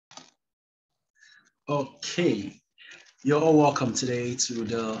Okay, you're all welcome today to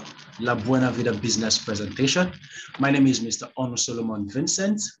the Buena Vida business presentation. My name is Mr. Onu Solomon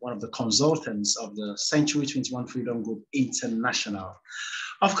Vincent, one of the consultants of the Century 21 Freedom Group International.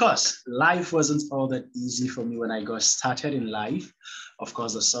 Of course, life wasn't all that easy for me when I got started in life. Of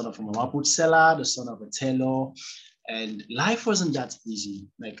course, the son of a mama put seller, the son of a tailor, and life wasn't that easy,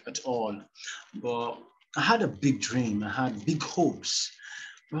 like at all. But I had a big dream, I had big hopes.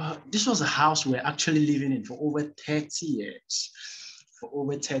 This was a house we're actually living in for over 30 years. For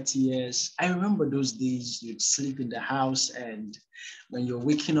over 30 years. I remember those days you'd sleep in the house, and when you're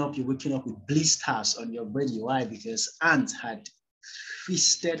waking up with blisters on your body. Why? Because ants had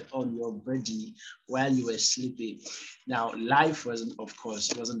feasted on your body while you were sleeping. Now, life wasn't, of course,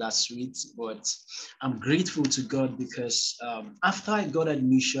 it wasn't that sweet, but I'm grateful to God because after I got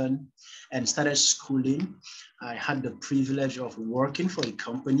admission and started schooling, I had the privilege of working for a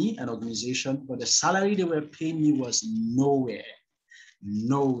company, an organization, but the salary they were paying me was nowhere,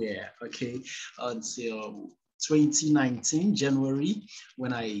 okay, until 2019, January,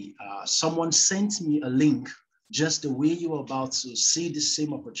 when someone sent me a link just the way you were about to see the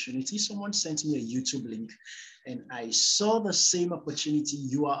same opportunity. Someone sent me a YouTube link and I saw the same opportunity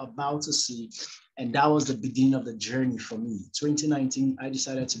you are about to see. And that was the beginning of the journey for me. 2019, I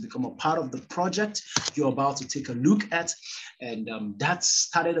decided to become a part of the project you're about to take a look at. And that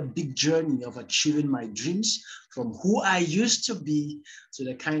started a big journey of achieving my dreams from who I used to be to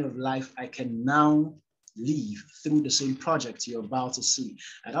the kind of life I can now live through the same project you're about to see.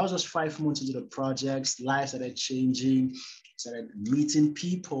 And that was just 5 months into the project. Life started changing, started meeting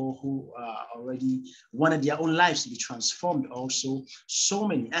people who already wanted their own lives to be transformed also. So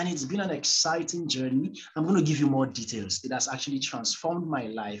many. And it's been an exciting journey. I'm going to give you more details. It has actually transformed my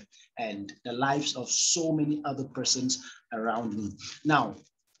life and the lives of so many other persons around me. Now,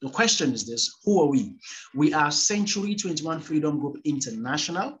 the question is this: who are we? We are Century 21 Freedom Group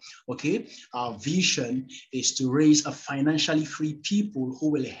International. Okay, our vision is to raise a financially free people who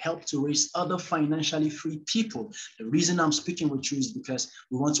will help to raise other financially free people. The reason I'm speaking with you is because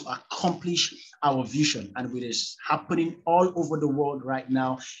we want to accomplish our vision, and it is happening all over the world right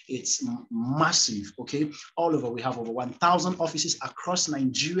now. It's massive. Okay, all over. We have over 1,000 offices across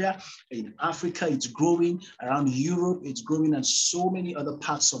Nigeria. In Africa, it's growing. Around Europe, it's growing, and so many other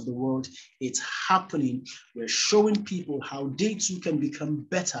parts of the world. It's happening. We're showing people how they too can become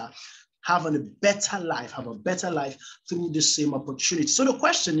better, have a better life through the same opportunity. So the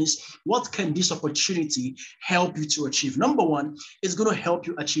question is, what can this opportunity help you to achieve? Number one, it's going to help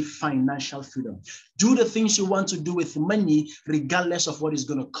you achieve financial freedom. Do the things you want to do with money, regardless of what it's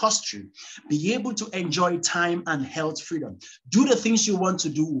going to cost you. Be able to enjoy time and health freedom. Do the things you want to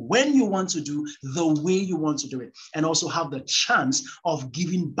do when you want to do, the way you want to do it, and also have the chance of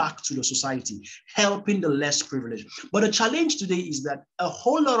giving back to the society, helping the less privileged. But the challenge today is that a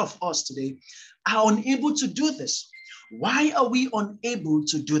whole lot of us today are unable to do this. Why are we unable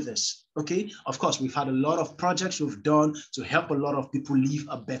to do this? Okay, of course, we've had a lot of projects we've done to help a lot of people live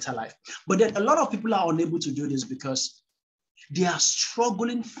a better life. But then a lot of people are unable to do this because they are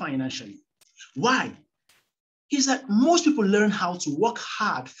struggling financially. Why? Is that most people learn how to work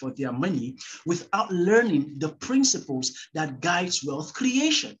hard for their money without learning the principles that guides wealth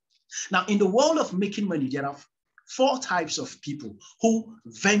creation. Now, in the world of making money, there are 4 types of people who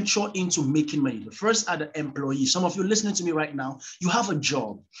venture into making money. The first are the employees. Some of you listening to me right now, you have a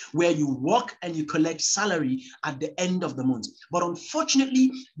job where you work and you collect salary at the end of the month. But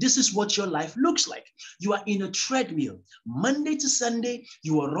unfortunately, this is what your life looks like. You are in a treadmill. Monday to Sunday,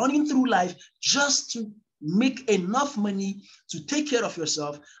 you are running through life just to make enough money to take care of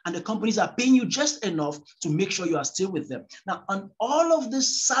yourself, and the companies are paying you just enough to make sure you are still with them. Now, and all of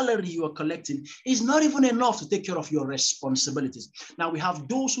this salary you are collecting is not even enough to take care of your responsibilities. Now, we have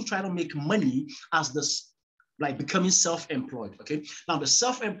those who try to make money as this, like becoming self-employed, okay? Now, the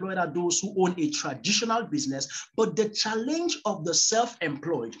self-employed are those who own a traditional business, but the challenge of the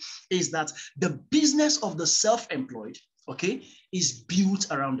self-employed is that the business of the self-employed, okay, is built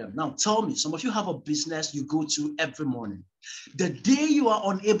around them. Now, tell me, some of you have a business you go to every morning. The day you are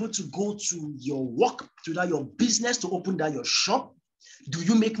unable to go to your work, to that your business, to open that your shop, do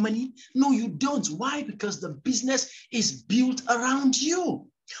you make money? No, you don't. Why? Because the business is built around you.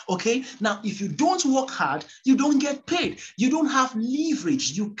 Okay, now if you don't work hard, you don't get paid. You don't have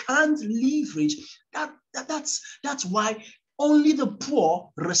leverage. You can't leverage. That's why only the poor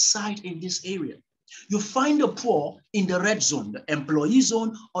reside in this area. You find the poor in the red zone, the employee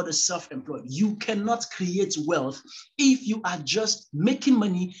zone or the self-employed. You cannot create wealth if you are just making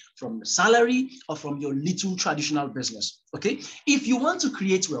money from the salary or from your little traditional business, okay? If you want to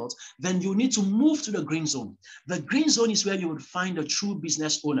create wealth, then you need to move to the green zone. The green zone is where you would find the true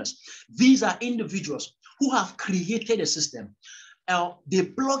business owners. These are individuals who have created a system. They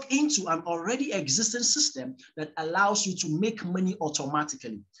plug into an already existing system that allows you to make money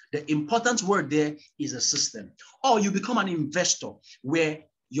automatically. The important word there is a system. Or you become an investor where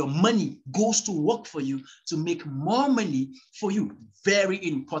your money goes to work for you to make more money for you. Very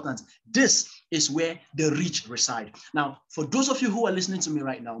important. This is where the rich reside. Now, for those of you who are listening to me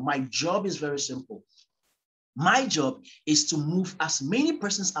right now, my job is very simple. My job is to move as many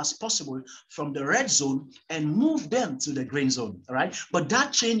persons as possible from the red zone and move them to the green zone, all right? But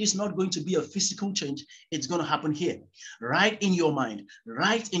that change is not going to be a physical change. It's going to happen here, right in your mind,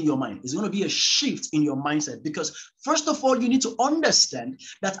 right in your mind. It's going to be a shift in your mindset because, first of all, you need to understand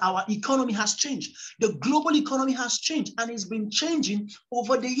that our economy has changed. The global economy has changed, and it's been changing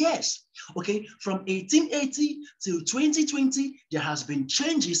over the years. Okay, from 1880 to 2020, there has been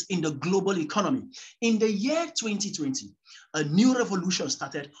changes in the global economy. In the year 2020, a new revolution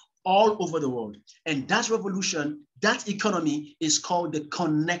started all over the world. And that revolution, that economy is called the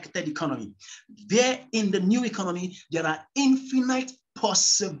connected economy. There in the new economy, there are infinite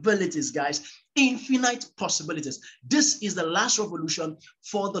possibilities, guys. Infinite possibilities. This is the last revolution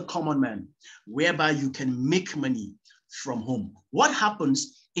for the common man, whereby you can make money from home. What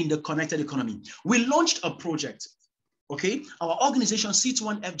happens in the connected economy? We launched a project, okay? Our organization,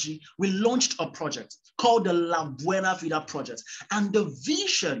 C21FG, we launched a project called the BUENA VIDA Project. And the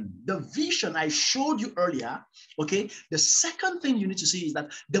vision I showed you earlier, okay? The second thing you need to see is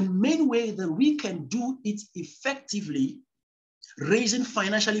that the main way that we can do it effectively, raising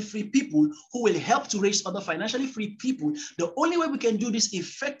financially free people who will help to raise other financially free people, the only way we can do this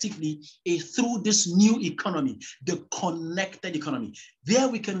effectively is through this new economy, the connected economy. There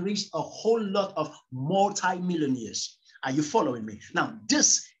we can reach a whole lot of multi-millionaires. Are you following me? Now,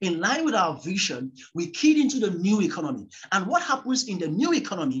 this, in line with our vision, we keyed into the new economy. And what happens in the new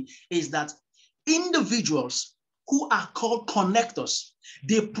economy is that individuals who are called connectors,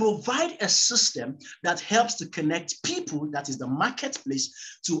 they provide a system that helps to connect people, that is the marketplace,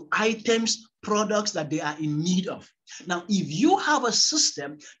 to items, products that they are in need of. Now, if you have a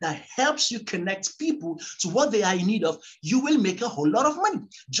system that helps you connect people to what they are in need of, you will make a whole lot of money.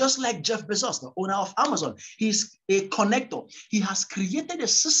 Just like Jeff Bezos, the owner of Amazon, he's a connector. He has created a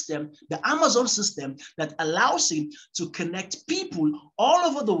system, the Amazon system, that allows him to connect people all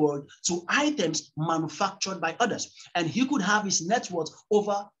over the world to items manufactured by others. And he could have his net worth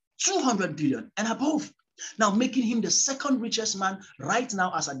over 200 billion and above. Now, making him the second richest man right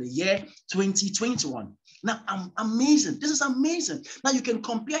now as at the year 2021. Now, amazing. This is amazing. Now, you can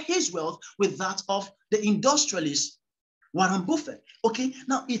compare his wealth with that of the industrialist Warren Buffett. Okay,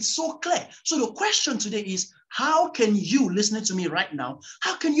 now it's so clear. So the question today is, how can you, listening to me right now,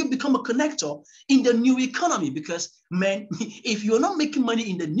 how can you become a connector in the new economy? Because, man, if you're not making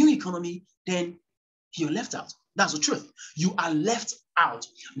money in the new economy, then you're left out. That's the truth. You are left out.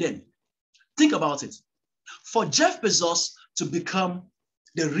 Then think about it. For Jeff Bezos to become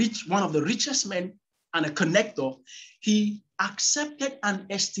one of the richest men and a connector, he accepted an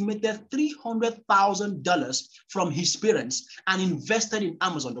estimated $300,000 from his parents and invested in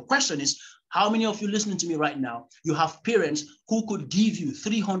Amazon. The question is, how many of you listening to me right now, you have parents who could give you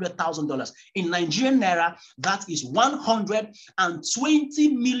 $300,000? In Nigerian Naira, that is 120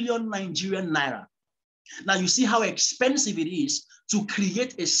 million Nigerian Naira. Now you see how expensive it is to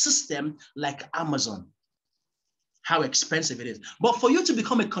create a system like Amazon. How expensive it is. But for you to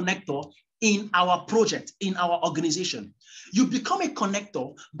become a connector in our project, in our organization, you become a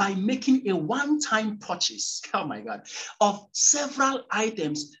connector by making a one-time purchase, oh my God, of several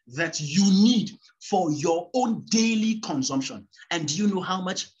items that you need for your own daily consumption. And do you know how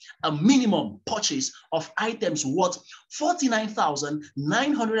much? A minimum purchase of items worth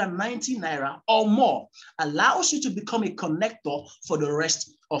 49,990 Naira or more allows you to become a connector for the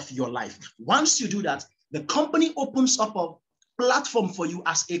rest of your life. Once you do that, the company opens up a platform for you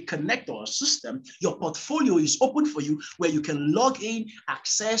as a connector or system. Your portfolio is open for you where you can log in,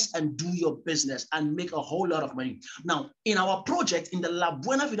 access, and do your business and make a whole lot of money. Now, in our project, in the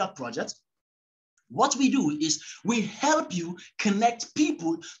BUENA VIDA project, What we do is we help you connect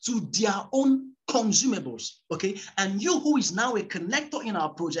people to their own consumables, okay? And you, who is now a connector in our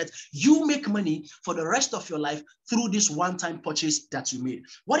project, you make money for the rest of your life through this one-time purchase that you made.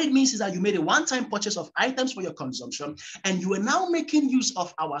 What it means is that you made a one-time purchase of items for your consumption, and you are now making use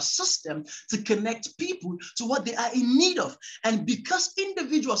of our system to connect people to what they are in need of. And because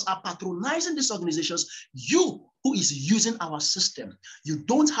individuals are patronizing these organizations, you who is using our system, you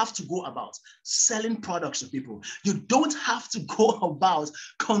don't have to go about selling products to people. You don't have to go about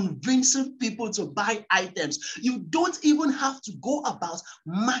convincing people to buy items. You don't even have to go about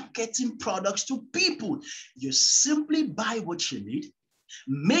marketing products to people. You simply buy what you need,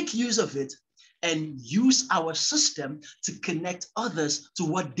 make use of it, and use our system to connect others to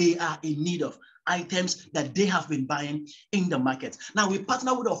what they are in need of, items that they have been buying in the market. Now, we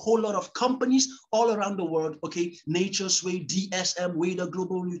partner with a whole lot of companies all around the world, okay? Nature's Way, DSM, Wader,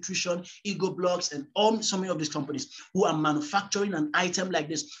 Global Nutrition, Ego Blogs, and so many of these companies who are manufacturing an item like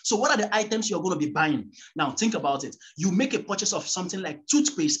this. So what are the items you're going to be buying? Now, think about it. You make a purchase of something like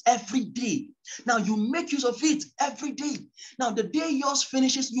toothpaste every day. Now, you make use of it every day. Now, the day yours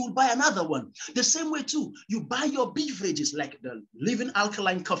finishes, you'll buy another one. The same way, too, you buy your beverages like the Living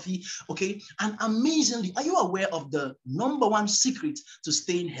Alkaline Coffee, okay? And amazingly, are you aware of the #1 secret to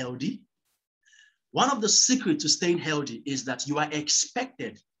staying healthy? One of the secrets to staying healthy is that you are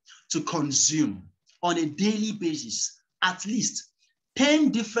expected to consume on a daily basis at least 10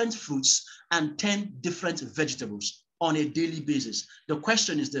 different fruits and 10 different vegetables on a daily basis. The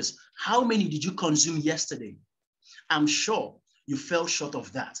question is this: how many did you consume yesterday? I'm sure you fell short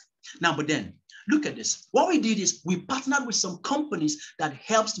of that. Now, but then, look at this. What we did is we partnered with some companies that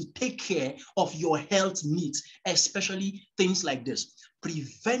helps to take care of your health needs, especially things like this: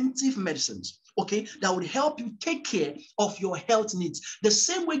 preventive medicines, okay, that would help you take care of your health needs. The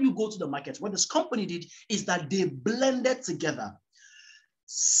same way you go to the market, what this company did is that they blended together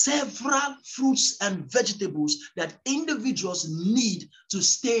several fruits and vegetables that individuals need to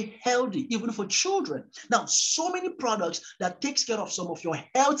stay healthy, even for children. Now, so many products that takes care of some of your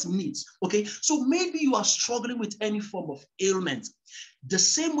health needs, okay? So maybe you are struggling with any form of ailment. The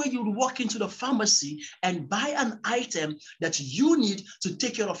same way you would walk into the pharmacy and buy an item that you need to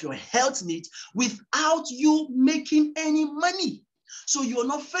take care of your health needs without you making any money. So you're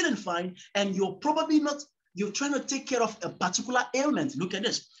not feeling fine, and you're probably not you're trying to take care of a particular ailment. Look at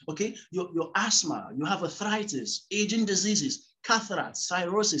this, okay? Your asthma, you have arthritis, aging diseases, cataract,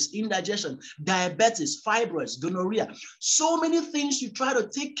 cirrhosis, indigestion, diabetes, fibroids, gonorrhea. So many things you try to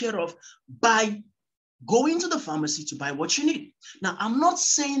take care of by going to the pharmacy to buy what you need. Now, I'm not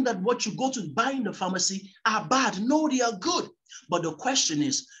saying that what you go to buy in the pharmacy are bad. No, they are good. But the question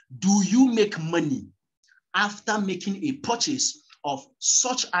is, do you make money after making a purchase of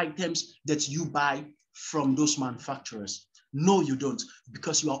such items that you buy from those manufacturers? No, you don't,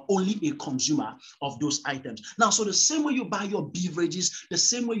 because you are only a consumer of those items. Now, so the same way you buy your beverages, the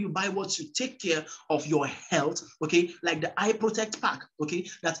same way you buy what to take care of your health, okay, like the Eye Protect pack, okay,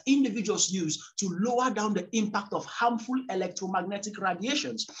 that individuals use to lower down the impact of harmful electromagnetic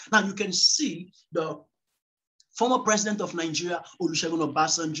radiations. Now, you can see the former president of Nigeria, Olusegun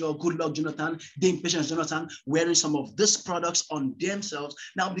Obasanjo, Goodluck Jonathan, Dame Patience Jonathan, wearing some of these products on themselves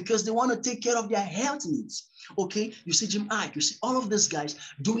now because they want to take care of their health needs. Okay, you see Jim Ike, you see all of these guys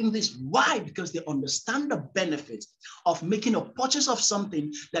doing this. Why? Because they understand the benefit of making a purchase of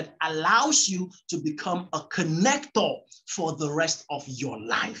something that allows you to become a connector for the rest of your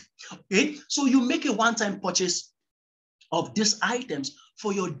life. Okay, so you make a one-time purchase of these items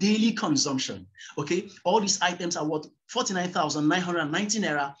for your daily consumption, okay? All these items are worth 49,919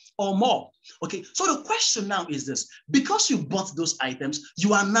 naira or more, okay? So the question now is this: because you bought those items,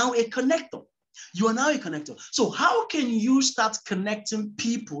 you are now a connector. You are now a connector. So how can you start connecting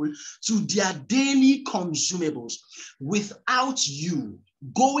people to their daily consumables without you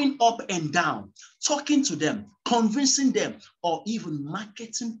going up and down, talking to them, convincing them, or even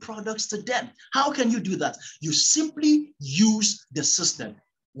marketing products to them? How can you do that? You simply use the system.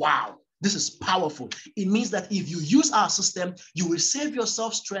 Wow, this is powerful. It means that if you use our system, you will save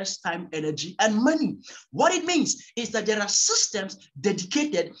yourself stress, time, energy, and money. What it means is that there are systems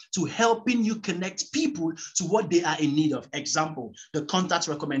dedicated to helping you connect people to what they are in need of. Example, the contact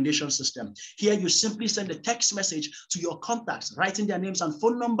recommendation system. Here, you simply send a text message to your contacts, writing their names and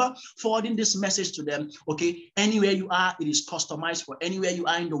phone number, forwarding this message to them, okay? Anywhere you are, it is customized for anywhere you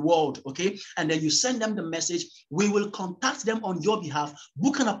are in the world, okay? And then you send them the message. We will contact them on your behalf,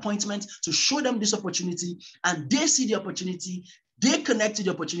 book an appointment to show them this opportunity, and they see the opportunity. They connect to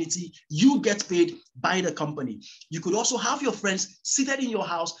the opportunity, you get paid by the company. You could also have your friends seated in your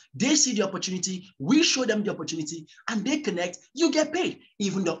house, they see the opportunity, we show them the opportunity, and they connect, you get paid.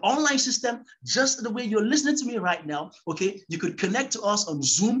 Even the online system, just the way you're listening to me right now, okay, you could connect to us on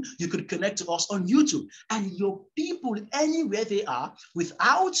Zoom, you could connect to us on YouTube, and your people, anywhere they are,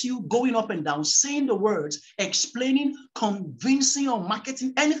 without you going up and down, saying the words, explaining, convincing, or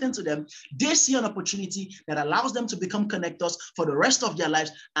marketing anything to them, they see an opportunity that allows them to become connectors for the rest of their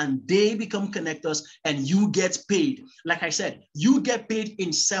lives, and they become connectors, and you get paid. Like I said, you get paid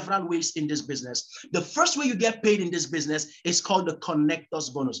in several ways in this business. The first way you get paid in this business is called the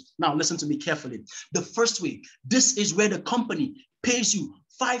connectors bonus. Now, listen to me carefully. The first way, this is where the company pays you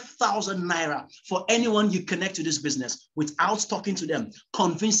 5,000 naira for anyone you connect to this business without talking to them,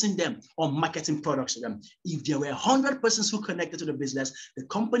 convincing them, or marketing products to them. If there were 100 persons who connected to the business, the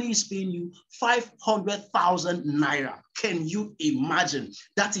company is paying you 500,000 naira. Can you imagine?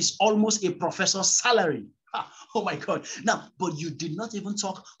 That is almost a professor's salary. Oh my God. Now, but you did not even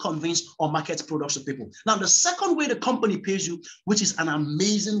talk, convince, or market products to people. Now, the second way the company pays you, which is an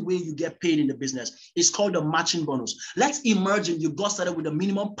amazing way you get paid in the business, is called the matching bonus. Let's imagine you got started with a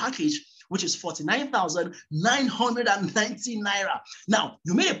minimum package, which is 49,990 naira. Now,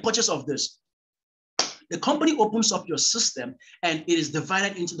 you made a purchase of this. The company opens up your system and it is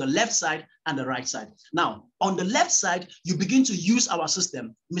divided into the left side and the right side. Now, on the left side, you begin to use our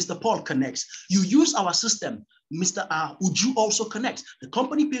system. Mr. Paul connects. You use our system. Mr. Uju also connects. The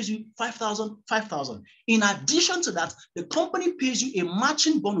company pays you 5,000, 5,000. In addition to that, the company pays you a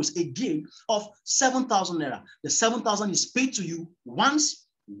matching bonus again of 7,000 naira. The 7,000 is paid to you once.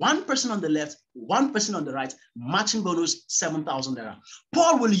 One person on the left, one person on the right, matching bonus 7,000 naira.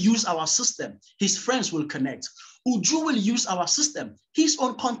 Paul will use our system. His friends will connect. Uju will use our system. His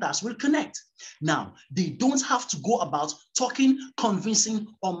own contacts will connect. Now, they don't have to go about talking, convincing,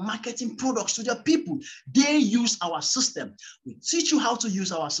 or marketing products to their people. They use our system. We teach you how to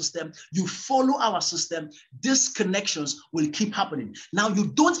use our system. You follow our system. These connections will keep happening. Now, you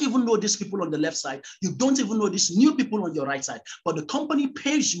don't even know these people on the left side. You don't even know these new people on your right side. But the company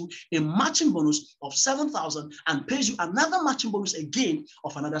pays you a matching bonus of 7,000 and pays you another matching bonus again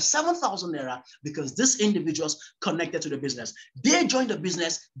of another 7,000 naira because these individuals connected to the business. They join the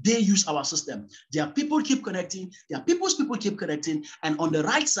business. They use our system. Their people keep connecting. Their people's people keep connecting. And on the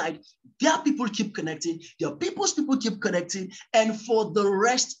right side, their people keep connecting. Their people's people keep connecting. And for the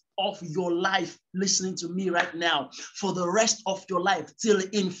rest of your life, listening to me right now, for the rest of your life till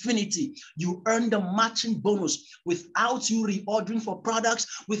infinity, you earn the matching bonus without you reordering for products,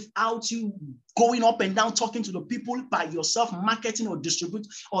 without you going up and down talking to the people by yourself, marketing or distribute,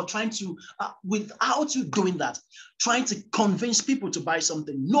 or trying to, without you doing that, trying to convince people to buy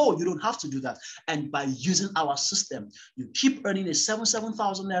something. No, you don't have to do that. And by using our system, you keep earning a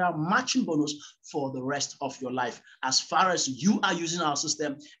 7,000 naira matching bonus for the rest of your life, as far as you are using our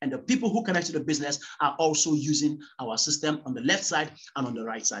system and the people who connect to the business are also using our system on the left side and on the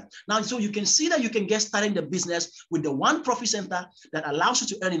right side. Now, so you can see that you can get started in the business with the 1 profit center that allows you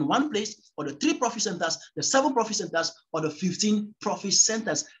to earn in one place, or the 3 profit centers, the 7 profit centers, or the 15 profit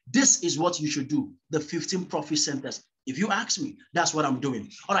centers. This is what you should do, the 15 profit centers. If you ask me, that's what I'm doing.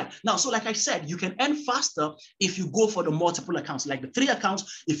 All right. Now, so like I said, you can earn faster if you go for the multiple accounts, like the 3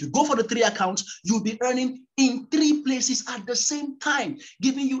 accounts. If you go for the 3 accounts, you'll be earning in 3 places at the same time,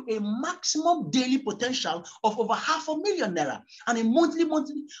 giving you a maximum daily potential of over 500,000 naira and a monthly.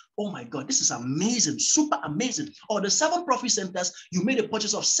 Oh my God, this is amazing, super amazing. Or the 7 profit centers, you made a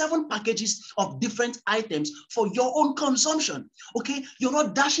purchase of 7 packages of different items for your own consumption. Okay, you're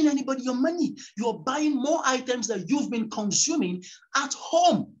not dashing anybody your money. You're buying more items that you've been consuming at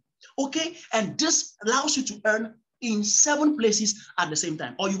home. Okay, and this allows you to earn in 7 places at the same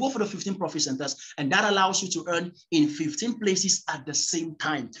time. Or you go for the 15 profit centers, and that allows you to earn in 15 places at the same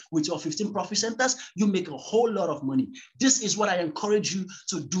time. With your 15 profit centers, you make a whole lot of money. This is what I encourage you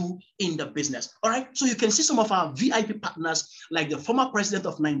to do in the business. All right, so you can see some of our VIP partners, like the former president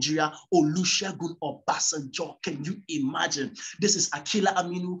of Nigeria, Olusegun Obasanjo. Can you imagine? This is Akila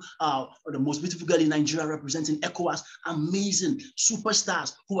Aminu, the most beautiful girl in Nigeria, representing ECOWAS. Amazing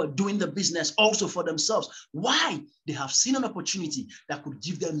superstars who are doing the business also for themselves. Why? They have seen an opportunity that could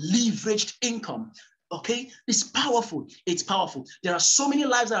give them leveraged income. Okay, it's powerful. It's powerful. There are so many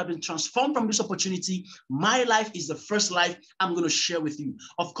lives that have been transformed from this opportunity. My life is the first life I'm going to share with you.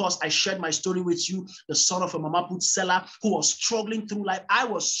 Of course, I shared my story with you, the son of a mama put seller who was struggling through life. I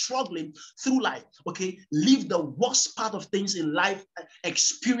was struggling through life. Okay, live the worst part of things in life,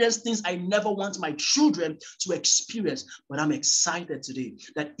 experience things I never want my children to experience. But I'm excited today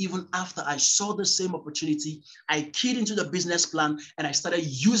that even after I saw the same opportunity, I keyed into the business plan and I started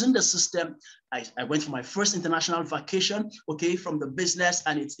using the system. I went for my first international vacation, okay, from the business,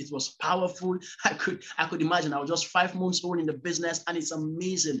 and it was powerful. I could imagine. I was just 5 months old in the business, and it's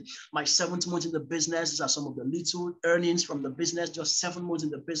amazing. My 7th month in the business, these are some of the little earnings from the business, just 7 months in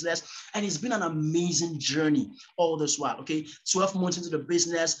the business, and it's been an amazing journey all this while, okay. 12 months into the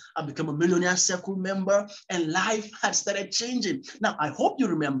business, I became a Millionaire Circle member, and life had started changing. Now, I hope you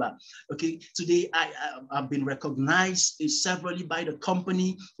remember, okay, today I've been recognized severally by the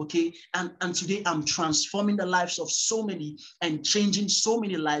company, okay, and today I'm transforming the lives of so many and changing so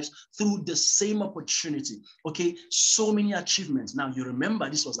many lives through the same opportunity. Okay, so many achievements. Now you remember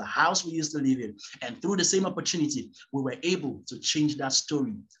this was the house we used to live in, and through the same opportunity, we were able to change that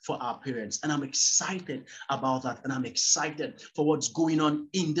story for our parents. And I'm excited about that, and I'm excited for what's going on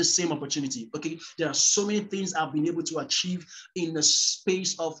in the same opportunity. Okay, there are so many things I've been able to achieve in the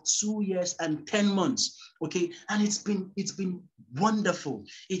space of 2 years and 10 months. Okay, and it's been wonderful.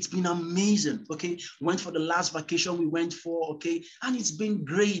 It's been amazing. Okay, went for the last vacation we went for. Okay, and it's been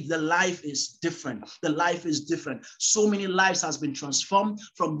great. The life is different. The life is different. So many lives has been transformed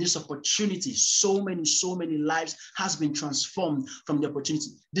from this opportunity. So many lives has been transformed from the opportunity.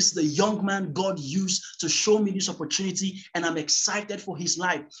 This is the young man God used to show me this opportunity, and I'm excited for his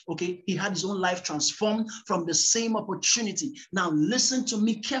life. Okay, he had his own life transformed from the same opportunity. Now listen to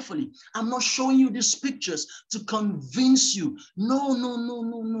me carefully. I'm not showing you these pictures to convince you. No.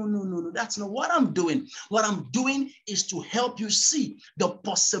 That's not what I'm doing. What I'm doing is to help you see the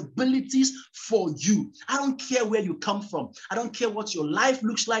possibilities for you. I don't care where you come from. I don't care what your life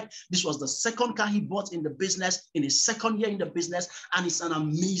looks like. This was the second car he bought in the business, in his second year in the business, and it's an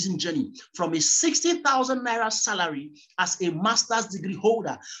amazing journey. From a 60,000 naira salary as a master's degree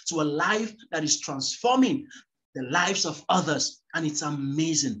holder to a life that is transforming the lives of others. And it's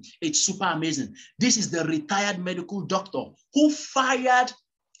amazing. It's super amazing. This is the retired medical doctor who fired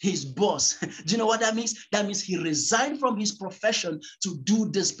his boss. Do you know what that means? That means he resigned from his profession to do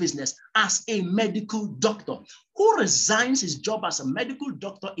this business as a medical doctor. Who resigns his job as a medical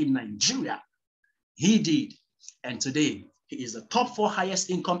doctor in Nigeria? He did. And today, he is the top 4 highest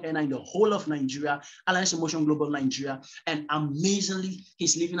income earner in the whole of Nigeria, Alliance Emotion Global Nigeria. And amazingly,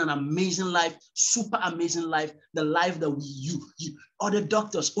 he's living an amazing life, super amazing life, the life that you other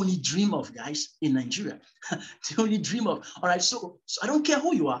doctors only dream of, guys, in Nigeria. They only dream of. All right, so I don't care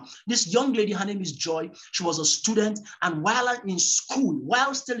who you are. This young lady, her name is Joy. She was a student, and while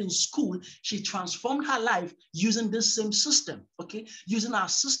still in school, she transformed her life using this same system, okay? Using our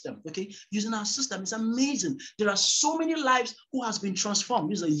system, okay? Using our system. It's amazing. There are so many lives who has been transformed.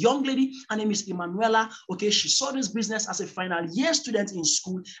 There's a young lady, her name is Emanuela, okay? She saw this business as a final year student in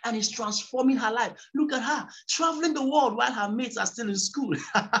school, and is transforming her life. Look at her, traveling the world while her mates are still in school.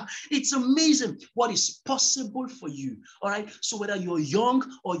 It's amazing what is possible for you. All right. So whether you're young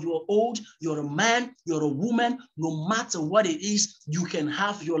or you're old, you're a man, you're a woman, no matter what it is, you can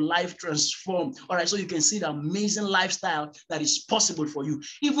have your life transformed. All right. So you can see the amazing lifestyle that is possible for you,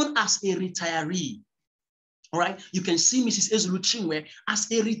 even as a retiree. All right, you can see Mrs. Ezulu Chinwe as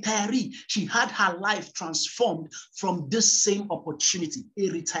a retiree. She had her life transformed from this same opportunity. A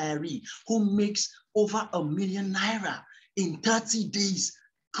retiree who makes over ₦1 million in 30 days.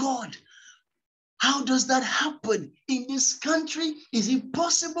 God, how does that happen in this country? Is it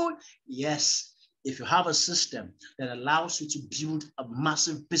possible? Yes. If you have a system that allows you to build a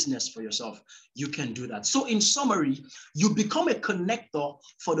massive business for yourself, you can do that. So in summary, you become a connector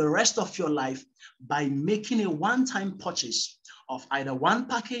for the rest of your life by making a one-time purchase of either one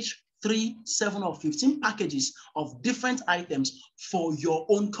package, 3, 7, or 15 packages of different items for your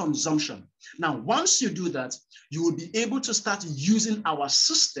own consumption. Now, once you do that, you will be able to start using our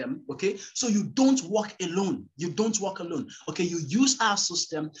system, okay? So you don't walk alone. You don't walk alone, okay? You use our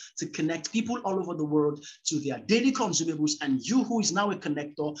system to connect people all over the world to their daily consumables, and you who is now a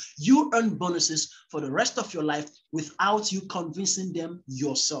connector, you earn bonuses for the rest of your life without you convincing them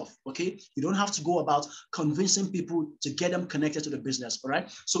yourself, okay? You don't have to go about convincing people to get them connected to the business, all right?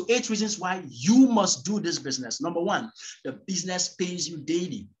 So 8 reasons why you must do this business. Number 1, the business pays you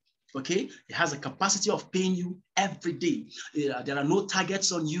daily. Okay, it has a capacity of paying you every day. There are no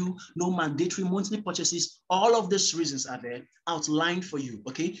targets on you, no mandatory monthly purchases. All of these reasons are there outlined for you.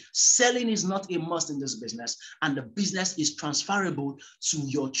 Okay, selling is not a must in this business, and the business is transferable to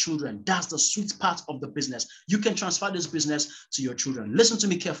your children. That's the sweet part of the business. You can transfer this business to your children. Listen to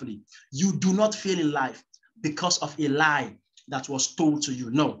me carefully. You do not fail in life because of a lie that was told to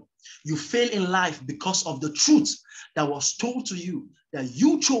you. No, you fail in life because of the truth that was told to you that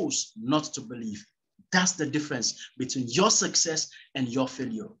you chose not to believe. That's the difference between your success and your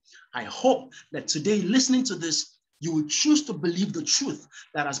failure. I hope that today, listening to this, you will choose to believe the truth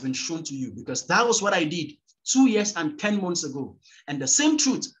that has been shown to you, because that was what I did 2 years and 10 months ago. And the same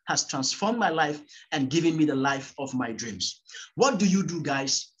truth has transformed my life and given me the life of my dreams. What do you do,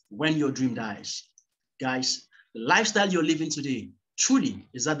 guys, when your dream dies? Guys, the lifestyle you're living today, truly,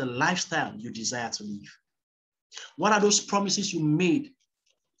 is that the lifestyle you desire to live? What are those promises you made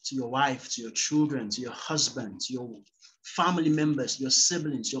to your wife, to your children, to your husband, to your family members, your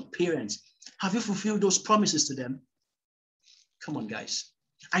siblings, your parents? Have you fulfilled those promises to them? Come on, guys.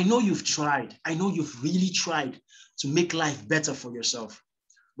 I know you've tried. I know you've really tried to make life better for yourself.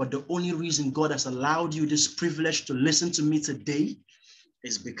 But the only reason God has allowed you this privilege to listen to me today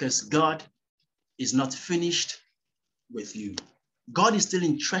is because God is not finished with you. God is still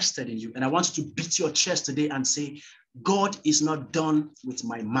interested in you. And I want you to beat your chest today and say, God is not done with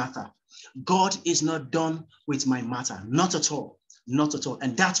my matter. God is not done with my matter. Not at all. Not at all.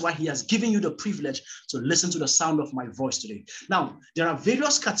 And that's why he has given you the privilege to listen to the sound of my voice today. Now, there are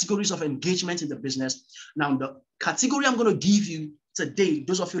various categories of engagement in the business. Now, the category I'm going to give you today,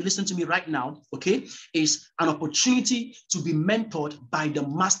 those of you listening to me right now, okay, is an opportunity to be mentored by the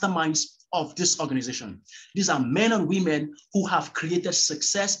masterminds of this organization. These are men and women who have created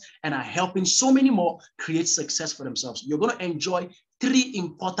success and are helping so many more create success for themselves. You're going to enjoy 3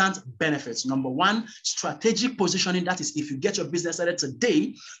 important benefits. Number 1, strategic positioning. That is, if you get your business started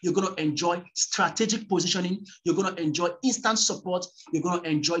today, you're going to enjoy strategic positioning. You're going to enjoy instant support. You're going to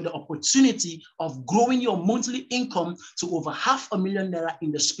enjoy the opportunity of growing your monthly income to over $500,000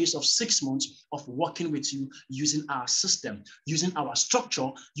 in the space of 6 months of working with you using our system, using our structure,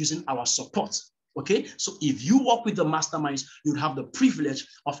 using our support. Okay, so if you work with the masterminds, you'll have the privilege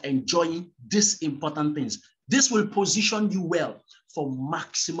of enjoying these important things. This will position you well for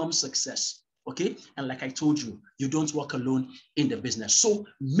maximum success. Okay, and like I told you, you don't work alone in the business. So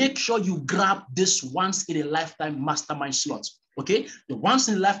make sure you grab this once in a lifetime mastermind slot. Okay, the once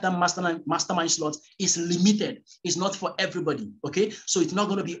in a lifetime mastermind slot is limited. It's not for everybody. Okay, so it's not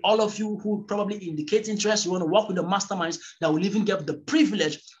going to be all of you who probably indicate interest. You want to work with the masterminds that will even get the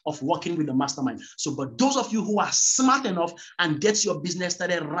privilege of working with the mastermind. So, but those of you who are smart enough and get your business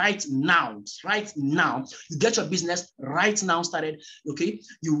started right now, you get your business right now started. Okay,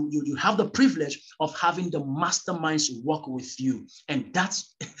 you have the privilege of having the masterminds work with you, and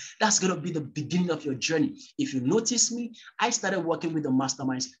that's going to be the beginning of your journey. If you notice me, I started working with the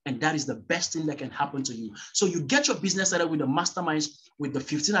masterminds, and that is the best thing that can happen to you. So you get your business started with the masterminds with the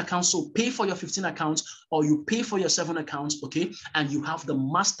 15 accounts. So pay for your 15 accounts, or you pay for your 7 accounts, okay? And you have the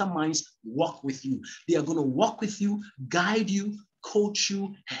masterminds work with you. They are going to work with you, guide you, coach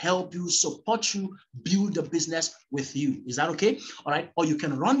you, help you, support you, build the business with you. Is that okay? All right. Or you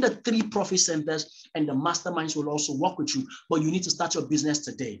can run the 3 profit centers, and the masterminds will also work with you. But you need to start your business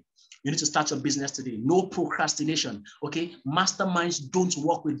today. You need to start your business today. No procrastination, okay? Masterminds don't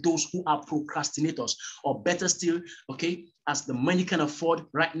work with those who are procrastinators, or better still, okay, as the money can afford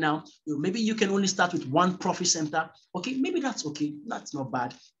right now, maybe you can only start with 1 profit center, okay? Maybe that's okay. That's not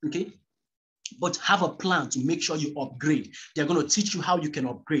bad, okay? But have a plan to make sure you upgrade. They're going to teach you how you can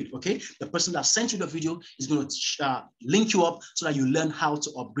upgrade, okay? The person that sent you the video is going to link you up so that you learn how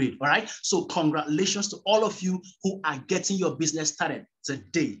to upgrade, all right? So congratulations to all of you who are getting your business started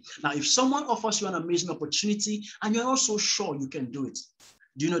today. Now, if someone offers you an amazing opportunity and you're not so sure you can do it,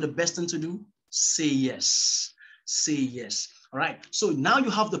 do you know the best thing to do? Say yes. Say yes. All right. So now you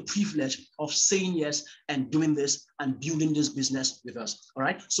have the privilege of saying yes and doing this and building this business with us. All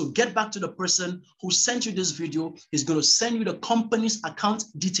right. So get back to the person who sent you this video. He's going to send you the company's account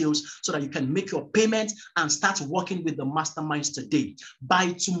details so that you can make your payment and start working with the masterminds today.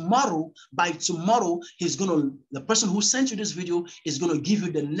 By tomorrow, the person who sent you this video is going to give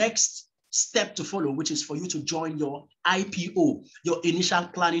you the next step to follow, which is for you to join your IPO, your initial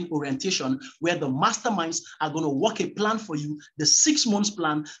planning orientation, where the masterminds are going to work a plan for you, the 6 months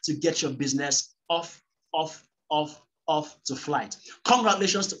plan to get your business off to flight.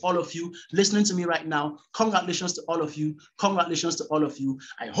 Congratulations to all of you listening to me right now. Congratulations to all of you. Congratulations to all of you.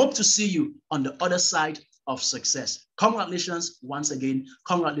 I hope to see you on the other side of success. Congratulations once again.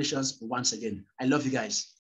 Congratulations once again. I love you guys.